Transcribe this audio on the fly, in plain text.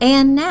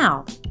And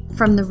now,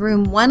 from the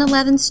Room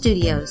 111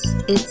 studios,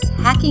 it's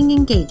Hacking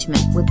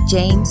Engagement with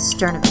James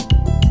Sternovich.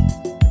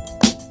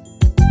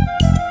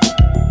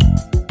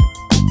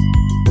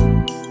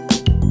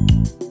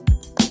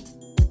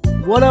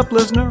 What up,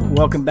 listener?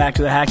 Welcome back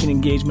to the Hacking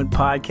Engagement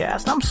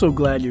podcast. I'm so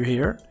glad you're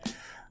here.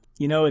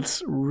 You know,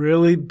 it's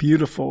really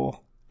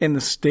beautiful in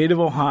the state of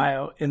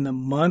Ohio in the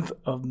month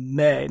of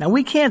May. Now,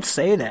 we can't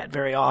say that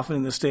very often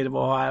in the state of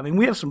Ohio. I mean,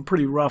 we have some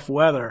pretty rough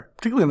weather,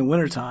 particularly in the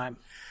wintertime.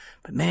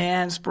 But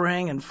man,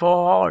 spring and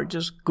fall are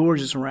just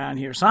gorgeous around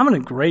here. So I'm in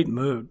a great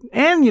mood.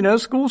 And, you know,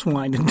 school's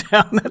winding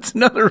down. That's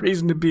another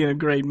reason to be in a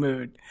great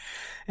mood.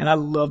 And I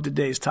love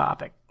today's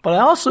topic. But I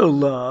also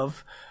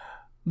love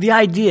the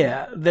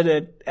idea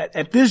that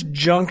at this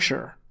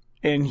juncture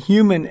in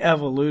human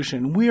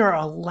evolution, we are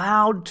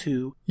allowed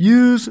to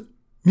use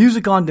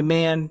music on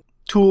demand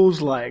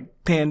tools like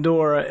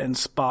Pandora and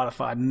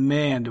Spotify.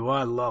 Man, do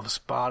I love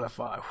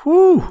Spotify.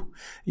 Whew.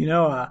 You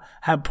know, I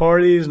have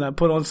parties and I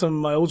put on some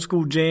of my old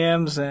school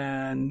jams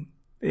and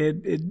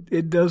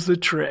it does the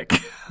trick.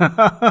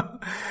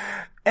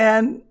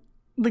 And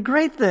the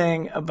great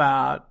thing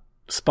about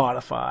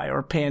Spotify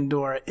or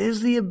Pandora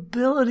is the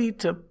ability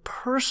to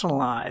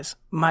personalize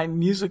my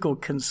musical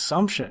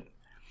consumption.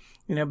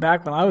 You know,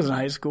 back when I was in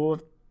high school, if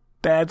a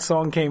bad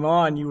song came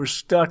on, you were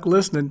stuck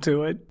listening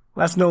to it.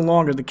 That's no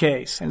longer the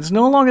case. And it's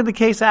no longer the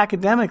case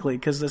academically,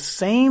 because the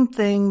same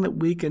thing that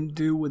we can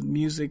do with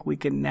music, we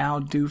can now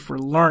do for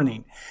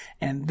learning.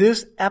 And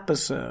this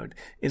episode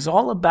is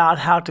all about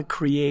how to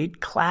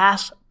create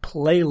class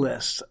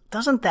playlists.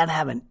 Doesn't that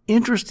have an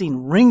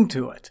interesting ring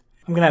to it?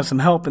 I'm going to have some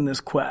help in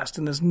this quest,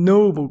 in this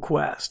noble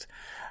quest.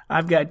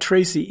 I've got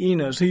Tracy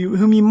Enos,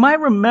 whom you might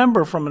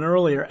remember from an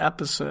earlier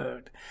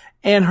episode,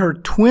 and her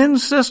twin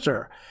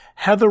sister,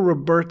 Heather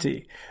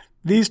Roberti.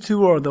 These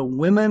two are the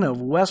women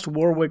of West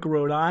Warwick,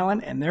 Rhode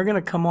Island, and they're going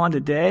to come on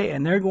today,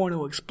 and they're going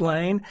to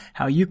explain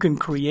how you can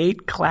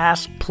create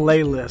class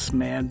playlists,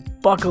 man.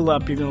 Buckle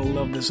up. You're going to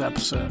love this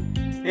episode.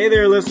 Hey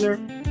there, listener.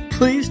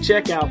 Please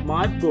check out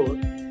my book,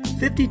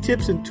 50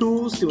 Tips and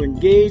Tools to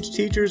Engage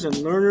Teachers and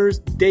Learners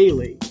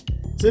Daily.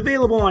 It's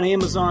available on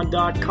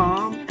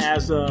Amazon.com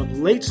as of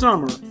late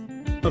summer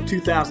of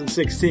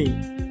 2016.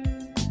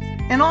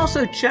 And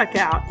also check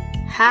out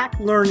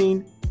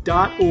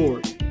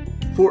hacklearning.org.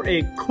 for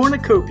a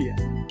cornucopia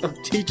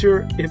of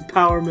teacher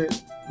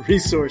empowerment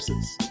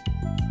resources.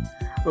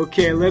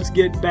 Okay, let's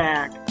get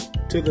back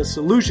to the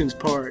solutions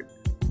part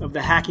of the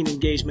Hacking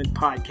Engagement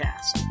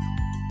podcast.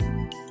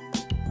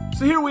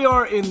 So here we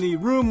are in the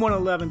Room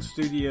 111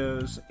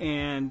 studios,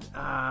 and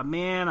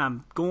man,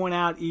 I'm going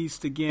out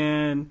east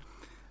again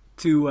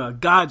to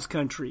God's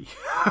country.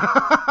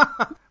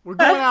 We're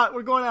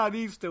going out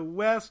east to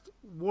West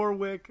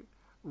Warwick,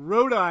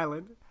 Rhode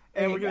Island.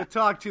 And we're going to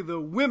talk to the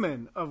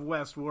women of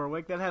West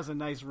Warwick. That has a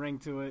nice ring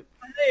to it.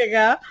 There you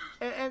go.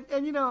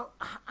 And you know,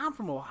 I'm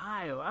from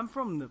Ohio. I'm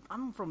from the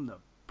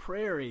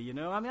prairie. You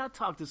know, I mean, I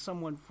talk to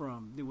someone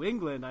from New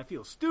England, I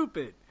feel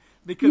stupid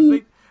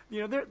because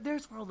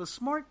there's where all the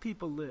smart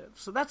people live.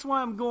 So that's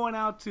why I'm going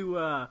out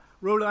to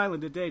Rhode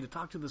Island today to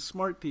talk to the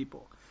smart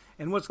people.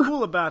 And what's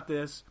cool about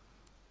this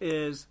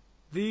is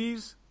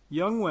these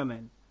young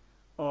women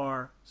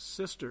are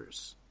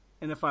sisters,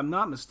 and if I'm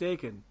not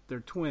mistaken,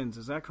 they're twins.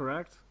 Is that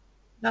correct?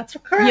 That's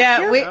correct.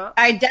 Yeah, we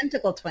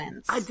identical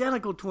twins.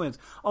 Identical twins.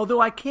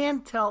 Although I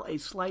can tell a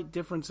slight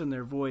difference in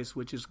their voice,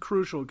 which is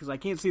crucial because I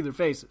can't see their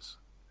faces.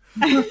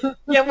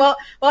 Yeah, well,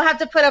 we'll have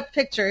to put up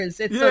pictures.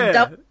 It's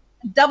a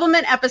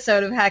doublemint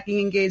episode of Hacking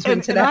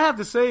Engagement today. And I have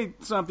to say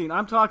something.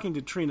 I'm talking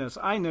to Trinas.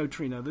 I know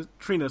Trina.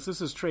 Trinas,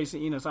 this is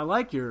Tracy Enos. I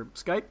like your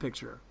Skype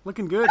picture.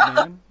 Looking good,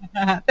 man.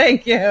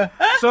 Thank you.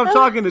 So I'm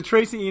talking to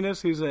Tracy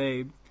Enos, who's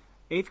a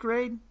 8th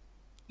grade?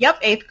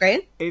 Yep, 8th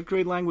grade. 8th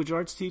grade language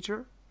arts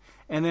teacher.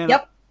 And then,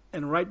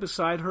 and right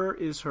beside her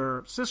is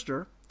her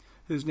sister,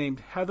 who's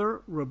named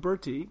Heather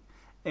Roberti,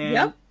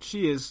 and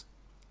she is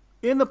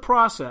in the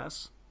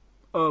process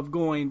of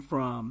going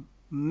from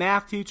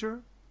math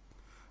teacher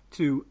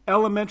to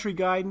elementary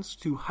guidance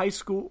to high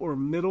school or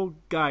middle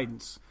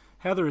guidance.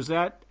 Heather, is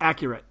that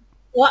accurate?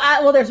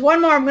 Well, there's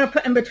one more I'm going to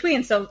put in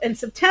between. So in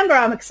September,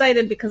 I'm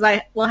excited because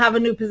I will have a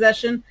new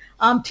position.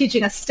 I'm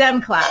teaching a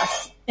STEM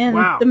class in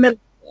the middle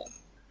school.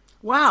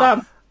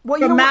 Wow. So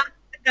from math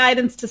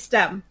guidance to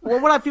STEM. Well,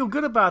 what I feel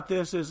good about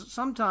this is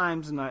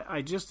sometimes, and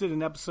I just did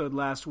an episode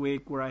last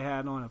week where I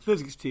had on a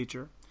physics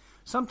teacher,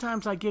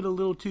 sometimes I get a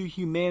little too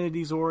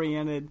humanities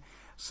oriented,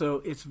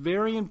 so it's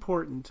very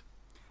important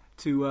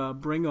to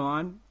bring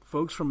on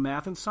folks from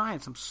math and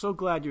science. I'm so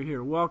glad you're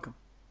here. Welcome.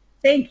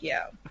 Thank you.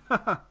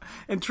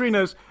 And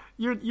Trinos,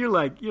 you're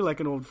like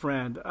an old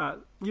friend.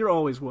 You're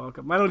always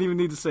welcome. I don't even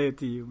need to say it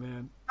to you,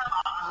 man.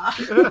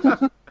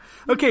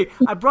 Okay,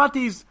 I brought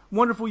these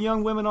wonderful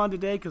young women on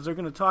today because they're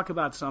going to talk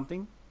about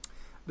something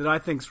that I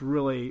think is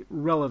really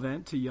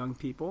relevant to young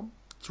people.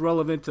 It's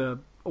relevant to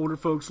older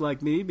folks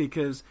like me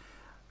because,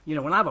 you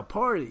know, when I have a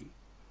party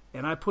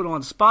and I put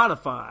on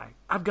Spotify,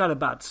 I've got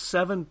about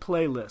 7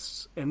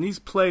 playlists, and these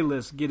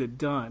playlists get it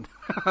done.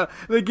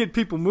 They get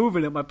people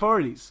moving at my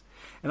parties.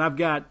 And I've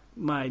got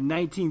my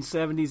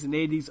 1970s and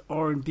 80s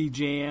R&B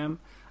jam.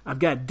 I've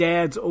got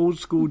Dad's old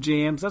school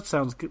jams. That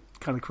sounds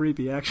kind of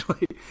creepy,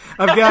 actually.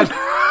 I've got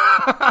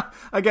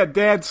I got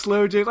Dad's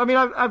slow jams. I mean,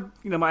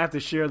 I have to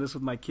share this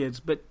with my kids,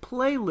 but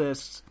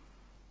playlists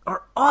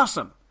are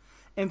awesome.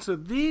 And so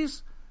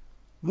these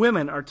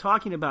women are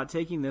talking about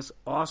taking this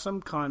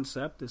awesome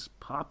concept, this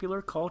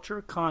popular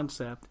culture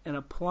concept, and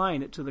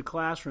applying it to the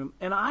classroom.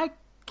 And I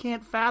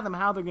can't fathom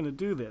how they're going to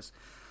do this.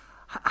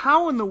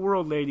 How in the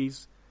world,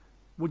 ladies,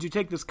 would you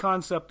take this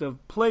concept of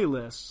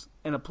playlists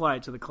and apply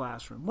it to the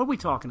classroom? What are we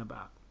talking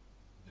about?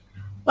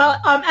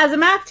 Well, as a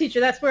math teacher,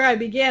 that's where I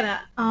began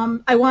at.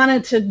 I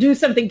wanted to do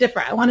something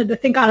different. I wanted to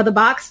think out of the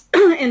box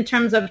in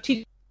terms of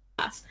teaching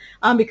class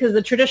because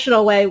the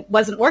traditional way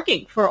wasn't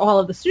working for all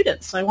of the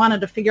students. So I wanted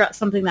to figure out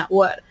something that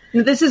would.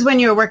 And this is when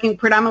you were working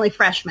predominantly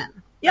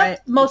freshmen.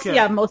 Yep,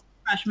 right? most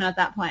freshmen at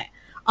that point.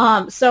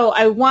 So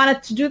I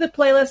wanted to do the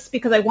playlists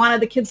because I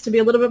wanted the kids to be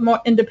a little bit more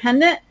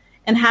independent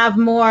and have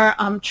more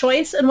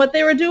choice in what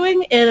they were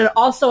doing. And it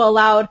also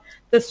allowed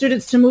the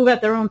students to move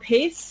at their own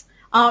pace.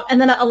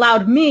 And then it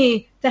allowed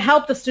me to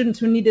help the students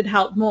who needed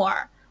help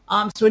more.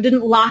 So it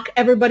didn't lock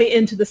everybody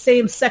into the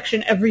same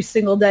section every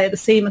single day, the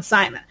same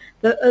assignment.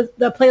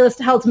 The playlist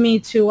helped me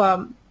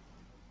to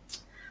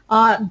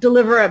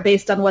deliver it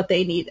based on what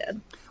they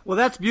needed. Well,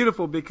 that's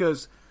beautiful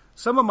because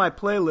some of my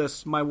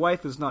playlists my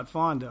wife is not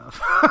fond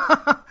of.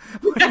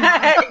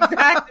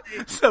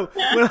 Exactly. So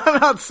when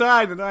I'm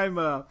outside and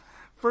I'm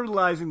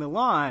fertilizing the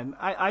lawn,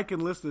 I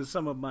can listen to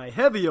some of my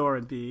heavy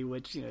R&B,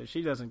 which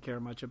she doesn't care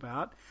much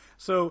about.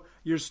 So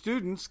your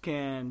students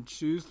can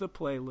choose the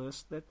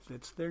playlist that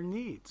fits their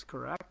needs,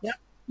 correct? Yep,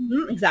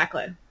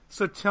 exactly.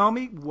 So tell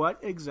me what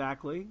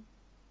exactly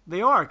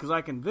they are, because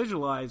I can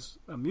visualize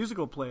a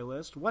musical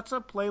playlist. What's a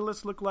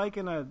playlist look like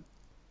in a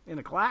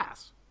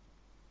class?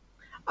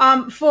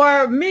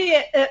 For me,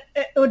 it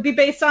would be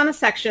based on a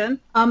section.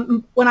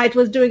 When I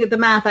was doing the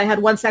math, I had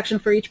one section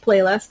for each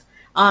playlist.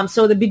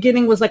 So the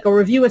beginning was like a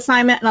review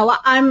assignment, and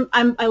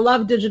I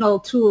love digital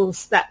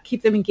tools that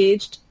keep them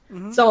engaged.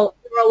 Mm-hmm. So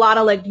there were a lot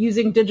of like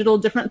using digital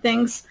different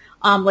things,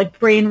 like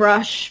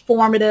BrainRush,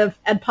 Formative,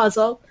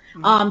 Edpuzzle.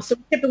 Mm-hmm. So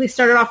we typically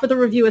started off with a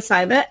review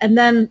assignment, and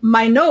then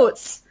my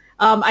notes,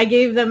 I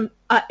gave them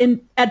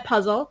in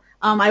Edpuzzle.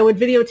 I would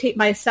videotape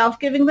myself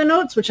giving the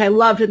notes, which I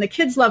loved, and the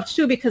kids loved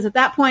too, because at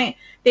that point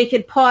they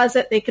could pause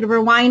it, they could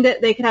rewind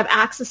it, they could have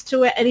access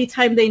to it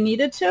anytime they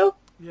needed to.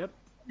 Yep.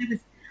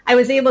 I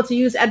was able to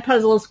use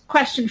Edpuzzle's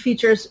question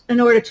features in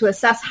order to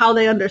assess how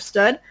they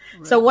understood.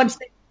 Right. So once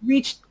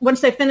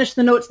they finished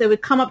the notes, they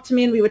would come up to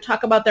me and we would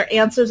talk about their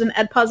answers in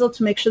Edpuzzle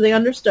to make sure they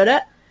understood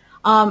it.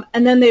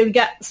 And then they would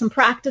get some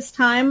practice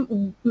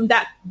time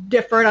that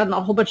differed on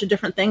a whole bunch of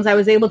different things. I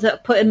was able to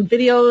put in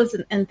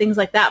videos and things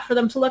like that for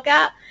them to look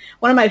at.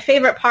 One of my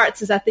favorite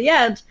parts is at the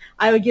end,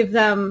 I would give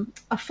them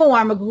a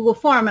Google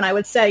form, and I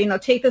would say,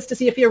 take this to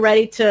see if you're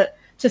ready to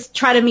just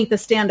try to meet the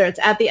standards.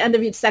 At the end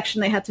of each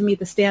section, they had to meet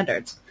the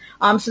standards.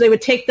 So they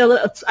would take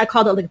I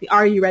called it like the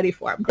Are You Ready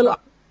form.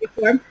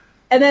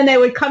 And then they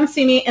would come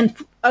see me, and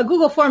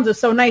Google Forms is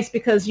so nice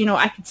because,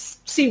 I could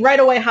see right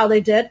away how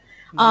they did.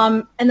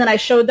 And then I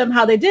showed them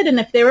how they did, and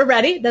if they were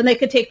ready, then they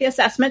could take the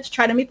assessment to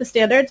try to meet the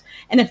standards.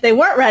 And if they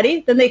weren't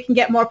ready, then they can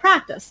get more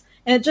practice.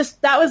 And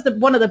that was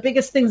one of the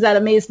biggest things that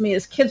amazed me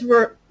is kids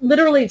were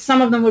literally,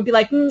 some of them would be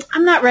like,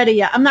 I'm not ready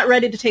yet. I'm not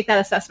ready to take that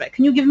assessment.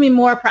 Can you give me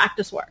more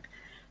practice work?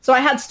 So I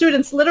had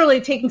students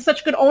literally taking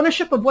such good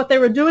ownership of what they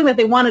were doing that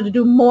they wanted to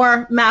do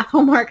more math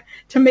homework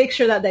to make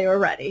sure that they were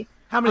ready.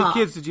 How many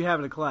kids did you have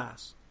in a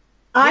class?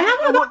 I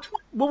have about...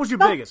 What was your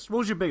biggest? What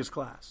was your biggest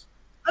class?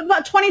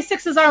 About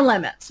 26 is our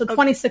limit, so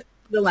 26 is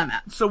the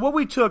limit. So what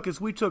we took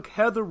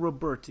Heather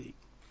Roberti,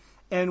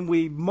 and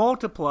we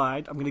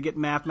multiplied, I'm going to get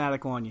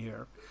mathematical on you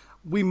here,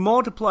 we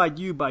multiplied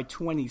you by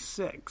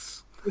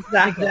 26.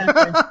 Exactly.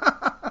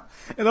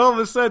 And all of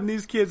a sudden,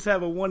 these kids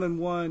have a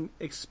one-on-one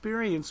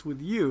experience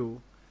with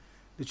you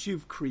that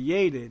you've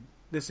created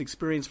this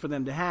experience for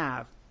them to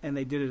have, and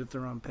they did it at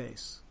their own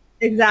pace.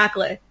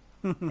 Exactly.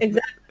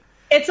 Exactly.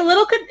 It's a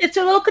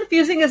little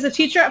confusing as a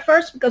teacher at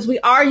first because we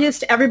are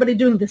used to everybody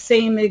doing the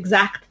same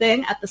exact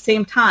thing at the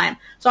same time.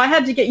 So I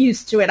had to get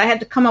used to it. I had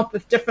to come up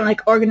with different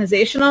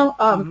organizational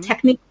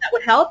techniques that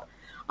would help.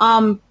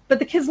 But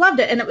the kids loved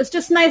it, and it was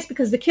just nice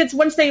because the kids,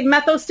 once they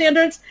met those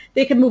standards,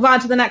 they could move on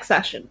to the next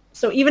section.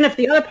 So even if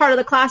the other part of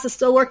the class is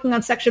still working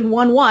on section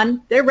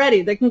 1.1, they're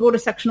ready. They can go to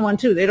section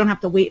 1.2. They don't have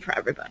to wait for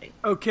everybody.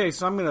 Okay,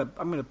 so I'm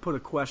gonna put a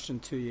question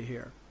to you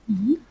here.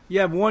 Mm-hmm. You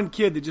have one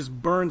kid that just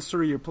burns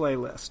through your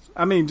playlist.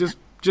 I mean, just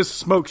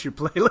smokes your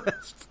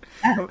playlist.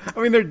 I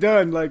mean, they're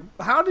done. Like,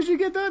 how did you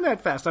get done that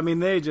fast? I mean,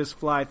 they just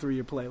fly through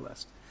your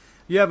playlist.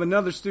 You have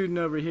another student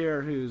over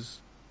here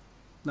who's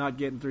not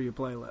getting through your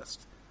playlist.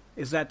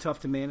 Is that tough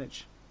to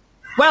manage?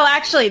 Well,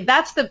 actually,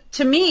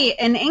 to me,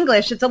 in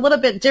English, it's a little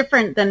bit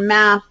different than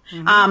math.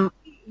 Mm-hmm.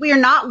 we are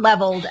not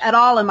leveled at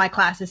all in my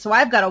classes. So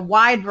I've got a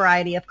wide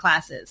variety of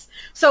classes.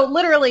 So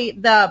literally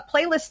the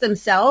playlists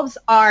themselves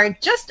are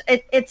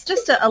it's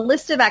just a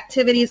list of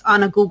activities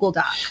on a Google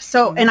Doc.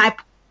 So, and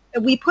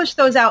we push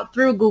those out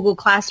through Google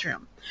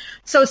Classroom.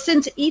 So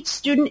since each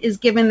student is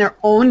given their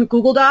own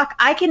Google Doc,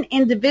 I can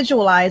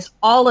individualize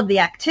all of the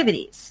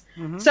activities.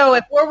 So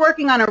if we're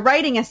working on a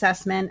writing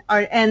assessment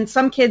and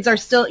some kids are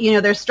still,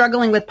 they're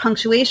struggling with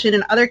punctuation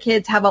and other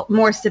kids have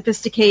more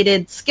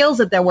sophisticated skills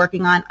that they're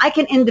working on, I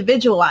can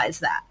individualize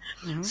that.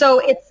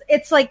 So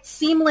it's like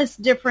seamless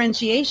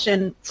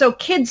differentiation. So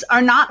kids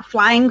are not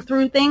flying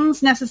through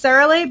things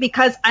necessarily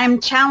because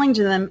I'm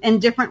challenging them in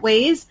different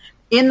ways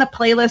in the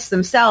playlists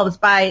themselves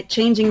by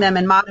changing them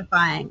and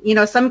modifying.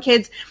 Some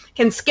kids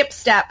can skip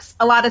steps.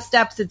 A lot of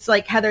steps, it's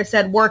like Heather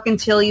said, work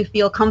until you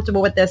feel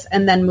comfortable with this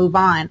and then move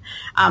on.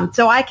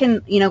 So I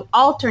can,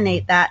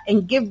 alternate that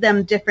and give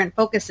them different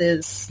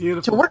focuses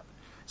to work.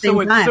 So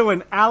when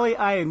Ali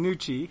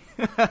Iannucci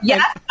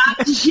yes,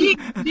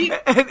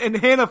 and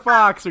Hannah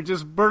Fox are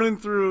just burning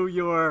through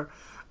your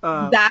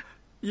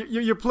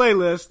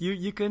playlist,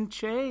 you can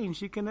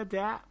change, you can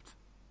adapt.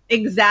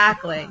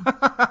 Exactly.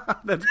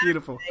 That's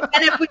beautiful.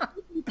 And if we do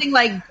something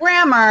like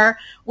grammar,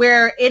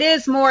 where it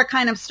is more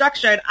kind of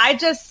structured, I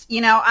just,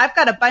 I've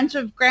got a bunch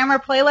of grammar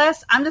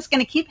playlists. I'm just going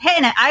to keep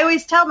hitting it. I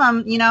always tell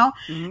them,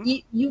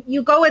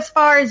 you go as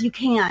far as you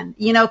can,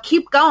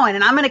 keep going,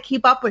 and I'm going to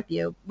keep up with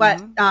you.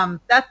 But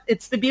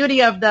it's the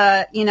beauty of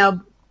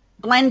the,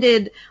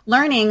 blended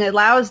learning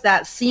allows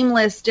that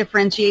seamless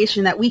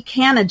differentiation that we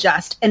can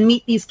adjust and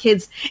meet these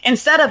kids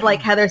instead of,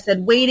 like Heather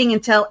said, waiting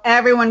until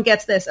everyone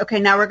gets this. Okay,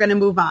 now we're going to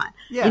move on.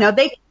 Yeah.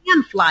 They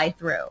can fly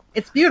through.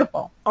 It's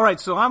beautiful. All right,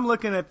 so I'm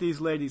looking at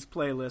these ladies'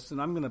 playlists, and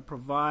I'm going to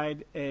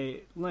provide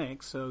a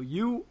link so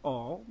you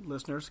all,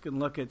 listeners, can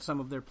look at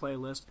some of their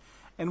playlists.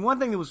 And one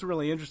thing that was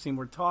really interesting,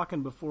 we're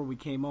talking before we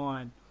came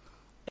on,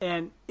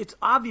 and it's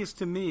obvious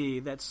to me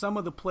that some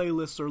of the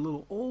playlists are a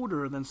little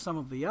older than some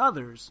of the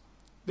others,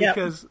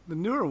 because the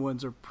newer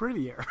ones are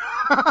prettier.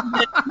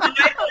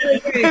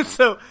 and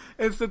so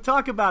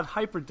talk about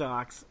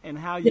HyperDocs and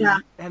how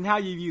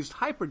you've used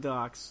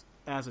HyperDocs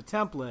as a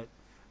template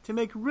to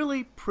make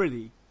really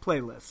pretty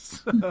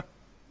playlists.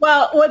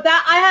 Well, with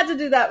that, I had to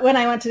do that when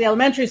I went to the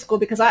elementary school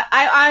because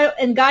I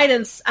in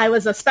guidance, I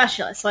was a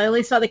specialist. So I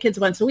only saw the kids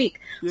once a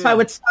week. Yeah. So I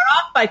would start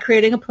off by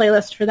creating a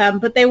playlist for them,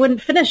 but they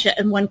wouldn't finish it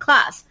in one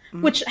class,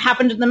 which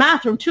happened in the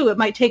math room too. It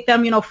might take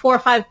them, 4 or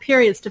 5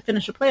 periods to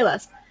finish a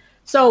playlist.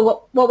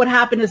 So what would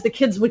happen is the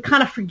kids would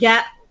kind of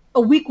forget.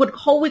 Whole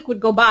week would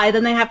go by.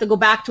 Then they have to go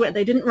back to it.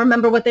 They didn't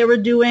remember what they were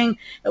doing.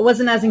 It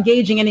wasn't as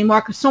engaging anymore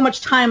because so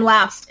much time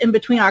lapsed in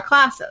between our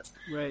classes.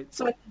 Right.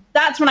 So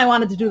that's when I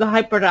wanted to do the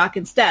HyperDoc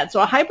instead.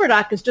 So a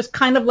HyperDoc is just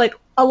kind of like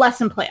a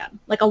lesson plan,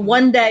 like a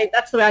one-day.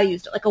 That's the way I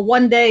used it, like a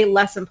one-day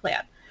lesson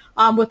plan,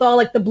 with all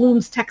like the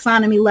Bloom's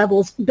taxonomy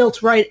levels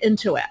built right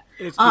into it.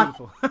 It's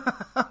beautiful.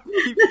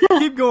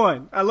 keep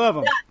going. I love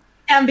them.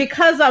 And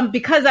because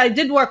I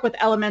did work with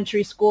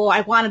elementary school, I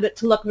wanted it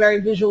to look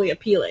very visually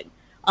appealing.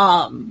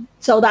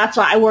 So that's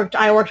why I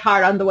worked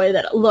hard on the way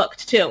that it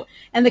looked too.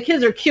 And the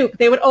kids are cute.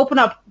 They would open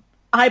up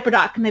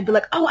HyperDoc and they'd be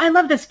like, "Oh, I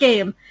love this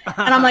game."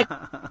 And I'm like,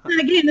 "It's not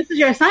a game. This is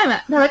your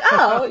assignment." And they're like,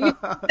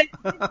 "Oh," they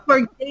were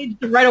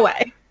engaged right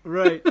away.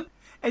 Right.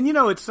 And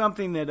it's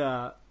something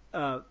that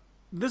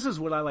this is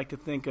what I like to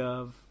think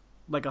of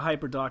like a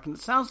HyperDoc, and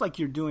it sounds like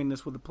you're doing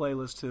this with a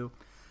playlist too.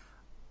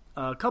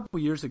 A couple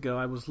of years ago,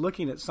 I was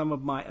looking at some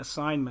of my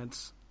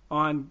assignments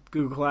on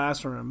Google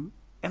Classroom,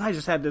 and I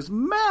just had this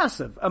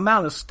massive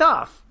amount of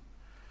stuff,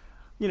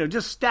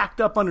 just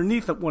stacked up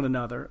underneath one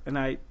another. And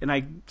I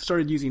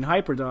started using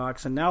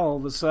HyperDocs, and now all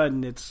of a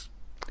sudden it's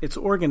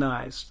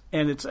organized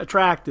and it's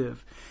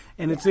attractive,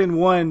 and it's in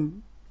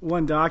one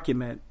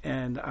document,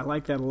 and I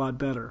like that a lot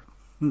better.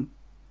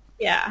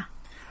 Yeah.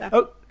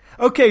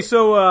 Okay,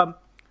 so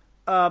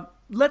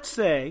let's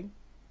say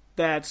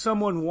that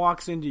someone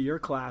walks into your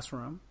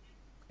classroom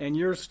and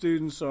your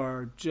students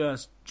are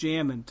just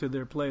jamming to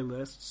their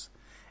playlists,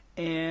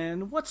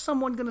 and what's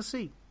someone going to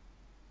see?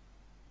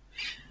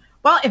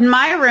 Well, in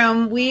my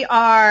room,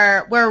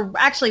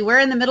 we're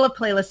in the middle of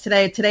playlists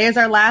today. Today is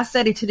our last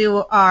study to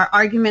do our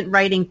argument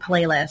writing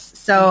playlist.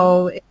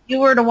 So if you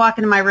were to walk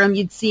into my room,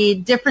 you'd see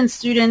different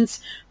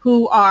students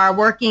who are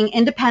working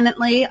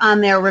independently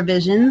on their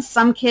revisions.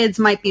 Some kids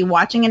might be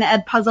watching an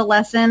Edpuzzle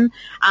lesson.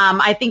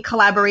 I think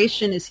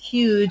collaboration is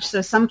huge.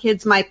 So some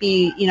kids might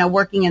be,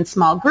 working in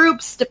small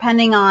groups,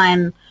 depending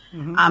on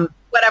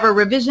whatever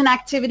revision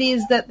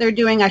activities that they're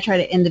doing. I try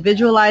to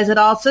individualize it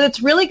all. So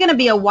it's really going to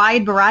be a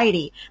wide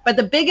variety. But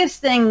the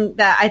biggest thing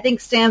that I think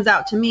stands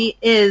out to me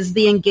is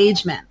the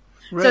engagement.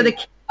 Right. So the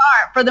kids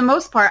are, for the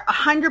most part,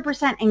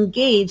 100%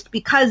 engaged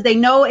because they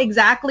know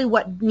exactly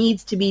what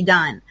needs to be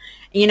done.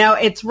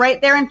 It's right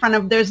there in front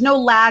of, there's no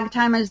lag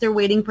time as they're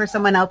waiting for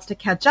someone else to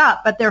catch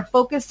up, but they're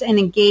focused and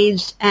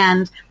engaged.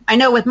 And I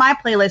know with my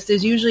playlist,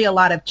 there's usually a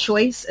lot of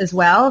choice as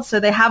well. So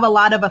they have a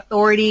lot of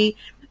authority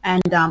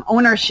and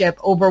ownership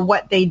over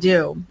what they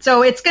do.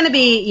 So it's going to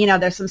be,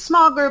 there's some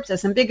small groups,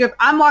 there's some big groups.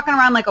 I'm walking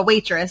around like a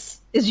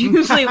waitress is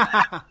usually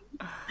what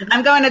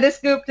I'm going to this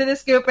group,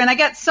 and I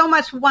get so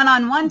much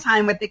one-on-one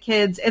time with the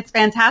kids. It's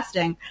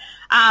fantastic.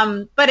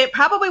 But it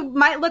probably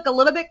might look a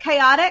little bit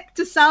chaotic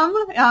to some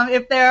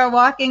if they're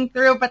walking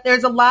through, but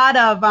there's a lot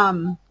of,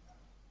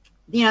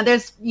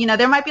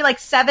 there might be like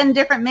 7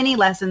 different mini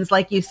lessons,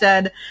 like you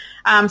said,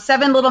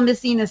 7 little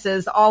Miss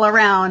Enuses all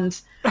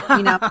around,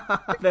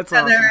 that's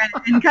awesome.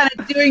 and kind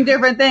of doing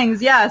different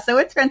things. Yeah. So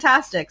it's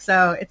fantastic.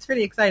 So it's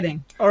pretty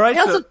exciting. All right.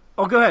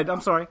 Go ahead. I'm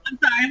sorry.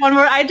 One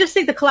more. I just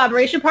think the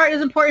collaboration part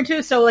is important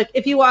too. So like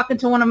if you walk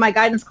into one of my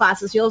guidance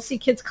classes, you'll see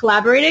kids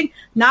collaborating,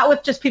 not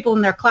with just people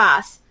in their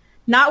class,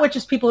 not with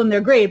just people in their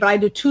grade, but I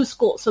do 2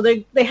 schools. So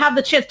they have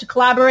the chance to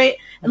collaborate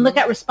and look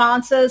at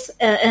responses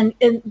and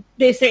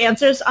base their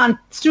answers on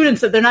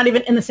students that they're not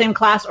even in the same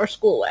class or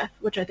school with,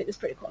 which I think is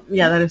pretty cool.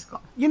 Yeah, that is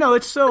cool.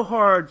 It's so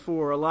hard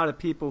for a lot of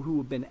people who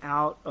have been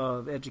out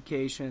of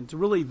education to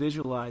really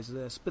visualize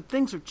this, but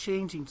things are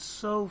changing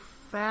so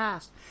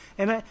fast.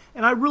 And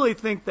I really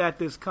think that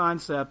this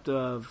concept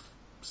of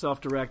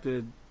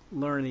self-directed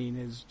learning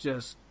is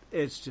just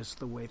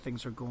the way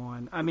things are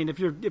going. I mean, if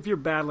you're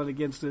battling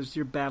against this,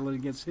 you're battling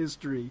against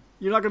history.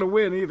 You're not going to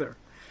win either.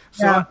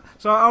 So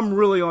I'm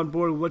really on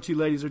board with what you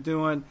ladies are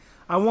doing.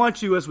 I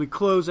want you, as we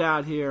close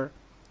out here,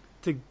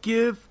 to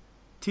give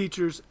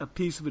teachers a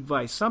piece of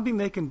advice, something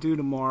they can do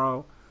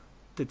tomorrow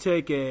to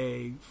take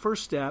a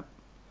first step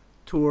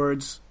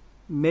towards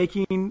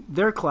making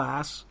their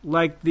class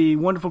like the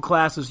wonderful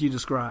classes you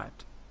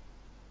described.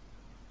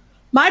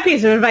 My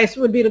piece of advice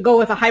would be to go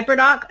with a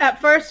HyperDoc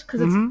at first,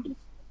 because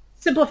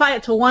simplify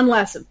it to one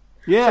lesson.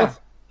 Yeah. So,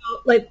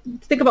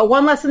 think about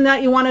one lesson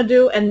that you want to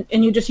do, and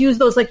you just use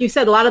those, like you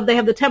said, they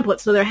have the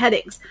templates, so they're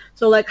headings.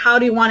 So like, how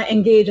do you want to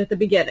engage at the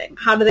beginning?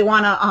 How do they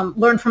want to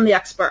learn from the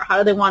expert? How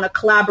do they want to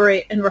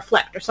collaborate and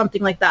reflect, or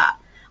something like that?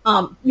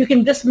 You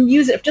can just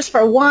use it just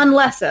for one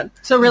lesson.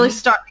 So really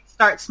start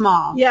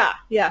small.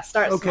 Yeah,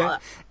 start small.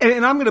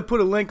 And I'm going to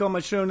put a link on my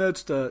show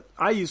notes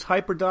I use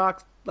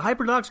HyperDocs. The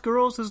HyperDocs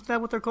girls, is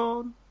that what they're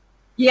called?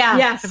 Yeah.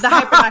 Yes. The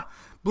HyperDocs.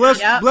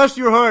 Bless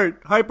your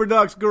heart,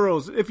 HyperDocs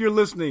girls. If you're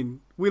listening,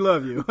 we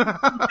love you.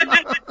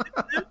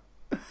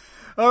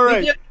 All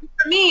right.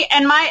 For me,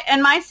 and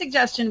my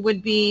suggestion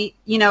would be,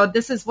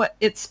 this is what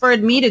it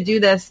spurred me to do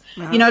this.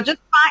 Just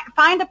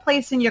find a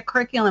place in your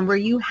curriculum where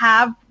you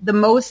have the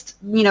most,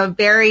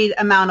 varied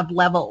amount of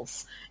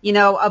levels,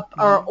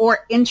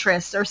 or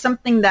interests, or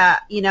something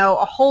that,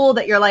 a whole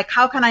that you're like,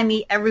 how can I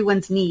meet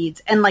everyone's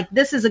needs? And like,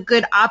 this is a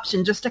good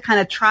option just to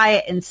kind of try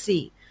it and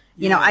see.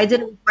 I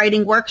did a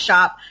writing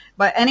workshop,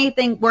 but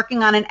anything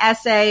working on an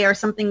essay or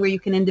something where you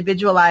can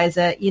individualize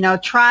it,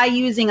 try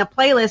using a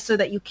playlist so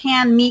that you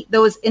can meet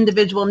those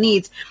individual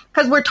needs,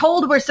 because we're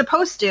told we're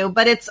supposed to,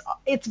 but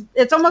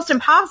it's almost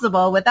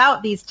impossible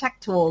without these tech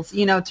tools,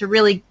 to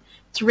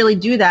really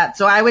do that.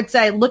 So I would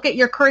say, look at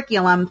your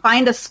curriculum,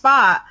 find a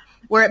spot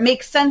where it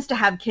makes sense to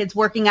have kids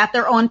working at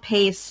their own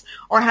pace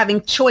or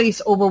having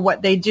choice over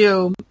what they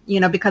do,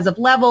 because of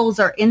levels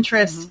or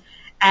interests,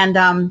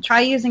 and try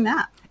using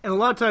that. And a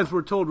lot of times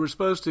we're told we're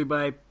supposed to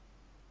by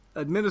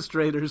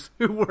administrators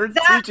who weren't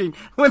teaching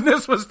when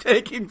this was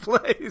taking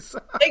place.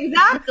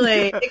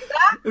 Exactly.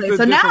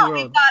 So now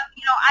we've got,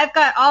 I've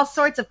got all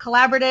sorts of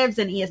collaboratives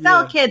and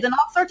ESL kids and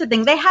all sorts of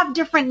things. They have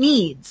different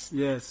needs.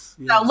 Yes.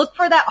 So look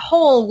for that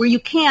hole where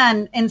you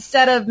can,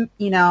 instead of,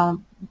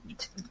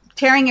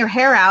 tearing your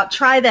hair out,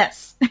 try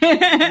this.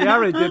 I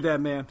already did that,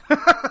 man.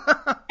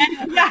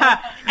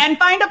 And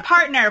find a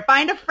partner,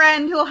 find a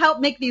friend who will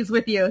help make these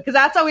with you, because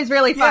that's always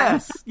really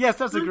fun. Yes,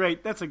 that's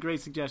a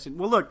great suggestion.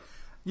 Well, look,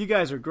 you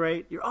guys are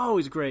great. You're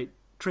always great,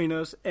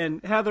 Trinos,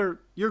 and Heather,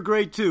 you're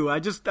great too. I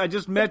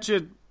just met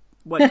you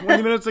 20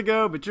 minutes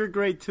ago, but you're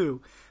great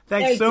too.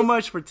 Thanks so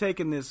much for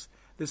taking this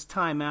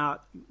time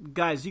out,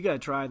 guys. You got to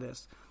try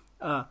this.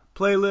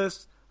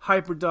 Playlists,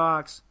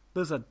 HyperDocs.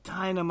 There's a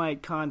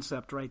dynamite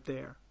concept right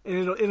there, and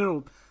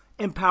it'll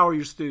empower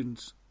your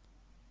students.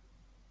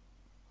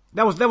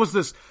 That was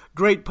this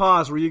great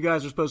pause where you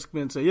guys are supposed to come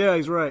in and say, "Yeah,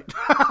 he's right."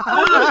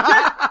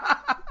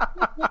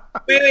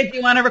 Wait, do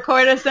you want to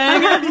record us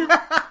saying it? Hey,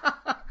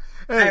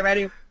 all right,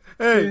 ready?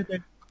 Hey,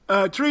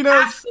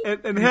 Trinos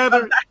and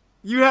Heather,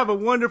 you have a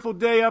wonderful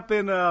day up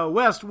in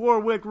West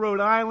Warwick, Rhode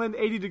Island,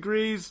 80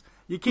 degrees.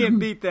 You can't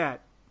beat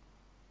that.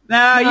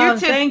 No, you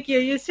too. Thank you.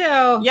 You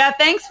too. Yeah,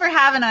 thanks for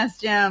having us,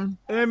 Jim.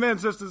 Amen,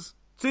 sisters.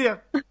 See ya.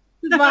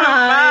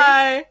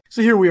 Bye.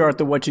 So here we are at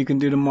the What You Can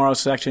Do Tomorrow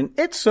section.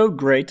 It's so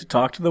great to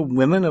talk to the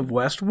women of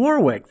West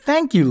Warwick.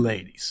 Thank you,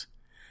 ladies.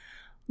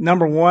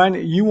 Number one,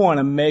 you want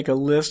to make a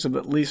list of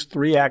at least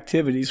 3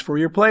 activities for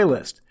your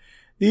playlist.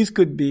 These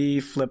could be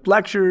flipped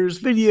lectures,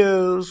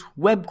 videos,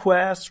 web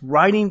quests,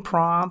 writing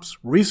prompts,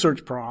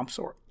 research prompts,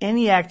 or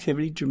any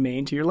activity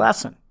germane to your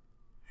lesson.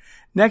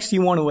 Next,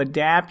 you want to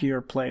adapt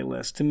your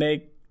playlist to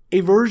make a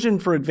version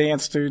for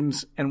advanced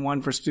students and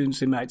one for students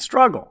who might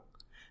struggle.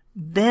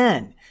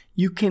 Then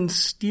you can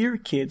steer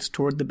kids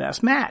toward the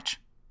best match.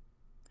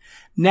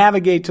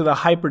 Navigate to the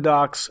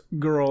HyperDocs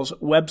Girls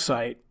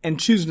website and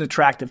choose an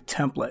attractive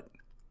template.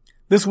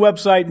 This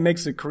website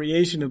makes the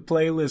creation of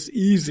playlists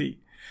easy.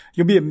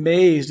 You'll be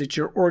amazed at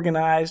your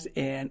organized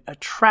and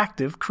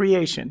attractive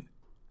creation.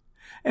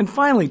 And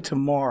finally,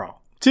 tomorrow,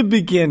 to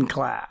begin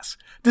class,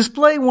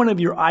 display one of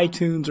your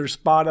iTunes or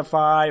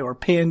Spotify or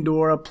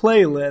Pandora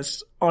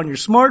playlists on your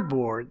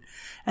smartboard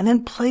and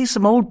then play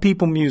some old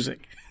people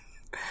music.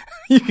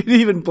 You could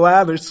even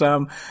blather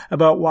some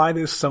about why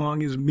this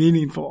song is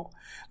meaningful.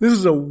 This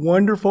is a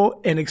wonderful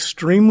and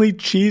extremely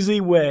cheesy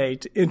way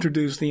to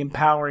introduce the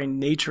empowering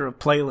nature of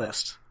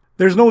playlists.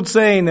 There's an old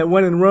saying that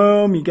when in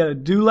Rome, you gotta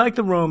do like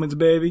the Romans,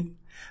 baby.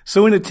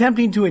 So in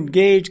attempting to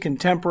engage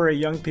contemporary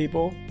young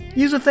people,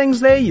 use the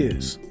things they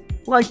use,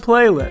 like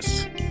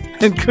playlists.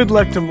 And good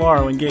luck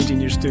tomorrow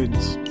engaging your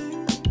students.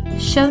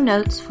 Show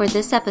notes for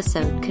this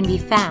episode can be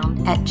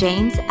found at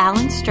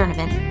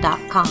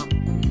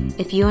jamesalansturdivant.com.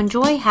 If you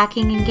enjoy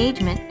Hacking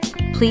Engagement,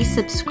 please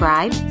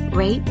subscribe,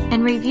 rate,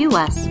 and review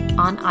us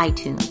on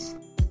iTunes.